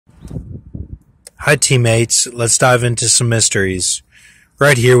Hi teammates, let's dive into some mysteries.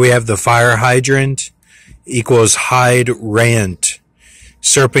 Right here we have the fire hydrant equals hide rant.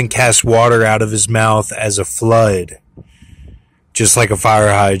 Serpent casts water out of his mouth as a flood, just like a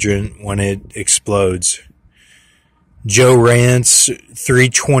fire hydrant when it explodes. Joe Rant's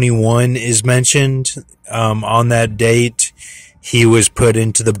 321 is mentioned. On that date, he was put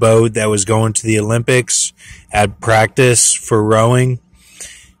into the boat that was going to the Olympics at practice for rowing.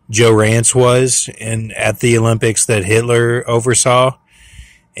 Joe Rance was, and at the Olympics that Hitler oversaw.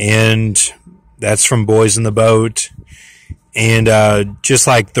 And that's from Boys in the Boat. And just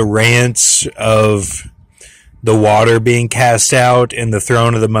like the rants of the water being cast out and the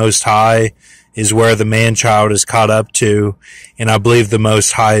throne of the Most High is where the man-child is caught up to. And I believe the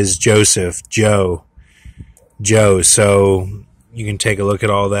Most High is Joseph, Joe. So you can take a look at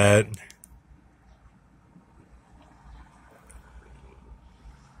all that.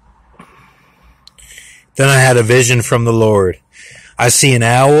 Then I had a vision from the Lord. I see an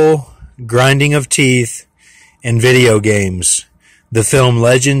owl, grinding of teeth, and video games. The film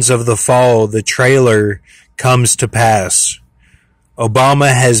Legends of the Fall, the trailer, comes to pass.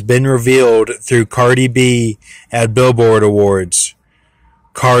 Obama has been revealed through Cardi B at Billboard Awards.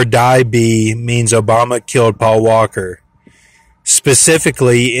 Cardi B means Obama killed Paul Walker.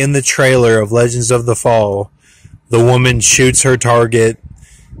 Specifically, in the trailer of Legends of the Fall, the woman shoots her target,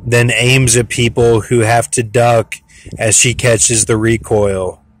 then aims at people who have to duck as she catches the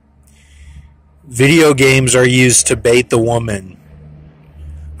recoil. Video games are used to bait the woman.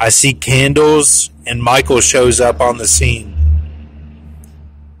 I see candles and Michael shows up on the scene.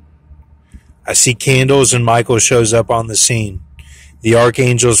 The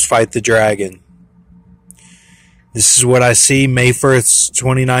archangels fight the dragon. This is what I see. May 1st,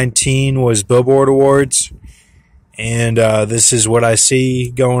 2019 was Billboard Awards. And this is what I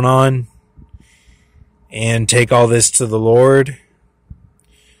see going on. And take all this to the Lord.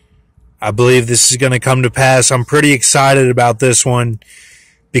 I believe this is going to come to pass. I'm pretty excited about this one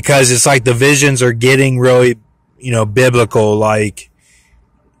because it's like the visions are getting really, biblical. Like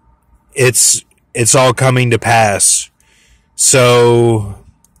it's all coming to pass. So,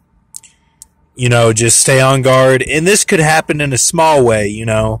 just stay on guard. And this could happen in a small way,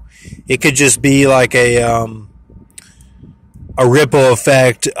 It could just be like a ripple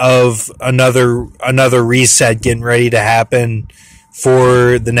effect of another reset getting ready to happen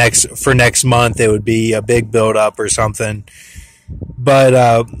for next month. It would be a big build up or something. But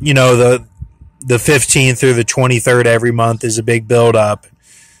the 15th through the 23rd every month is a big build up.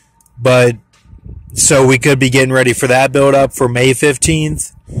 But so we could be getting ready for that build up for May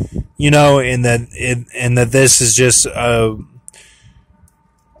 15th, and that this is just a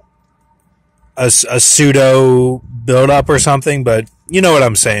pseudo build up or something, but you know what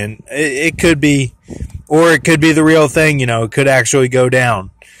I'm saying. It could be, or it could be the real thing, it could actually go down.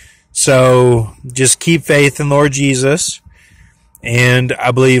 So just keep faith in Lord Jesus. And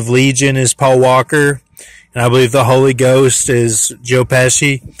I believe Legion is Paul Walker, and I believe the Holy Ghost is Joe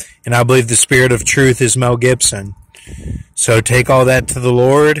Pesci, and I believe the Spirit of Truth is Mel Gibson. So take all that to the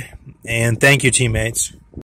Lord, and thank you, teammates.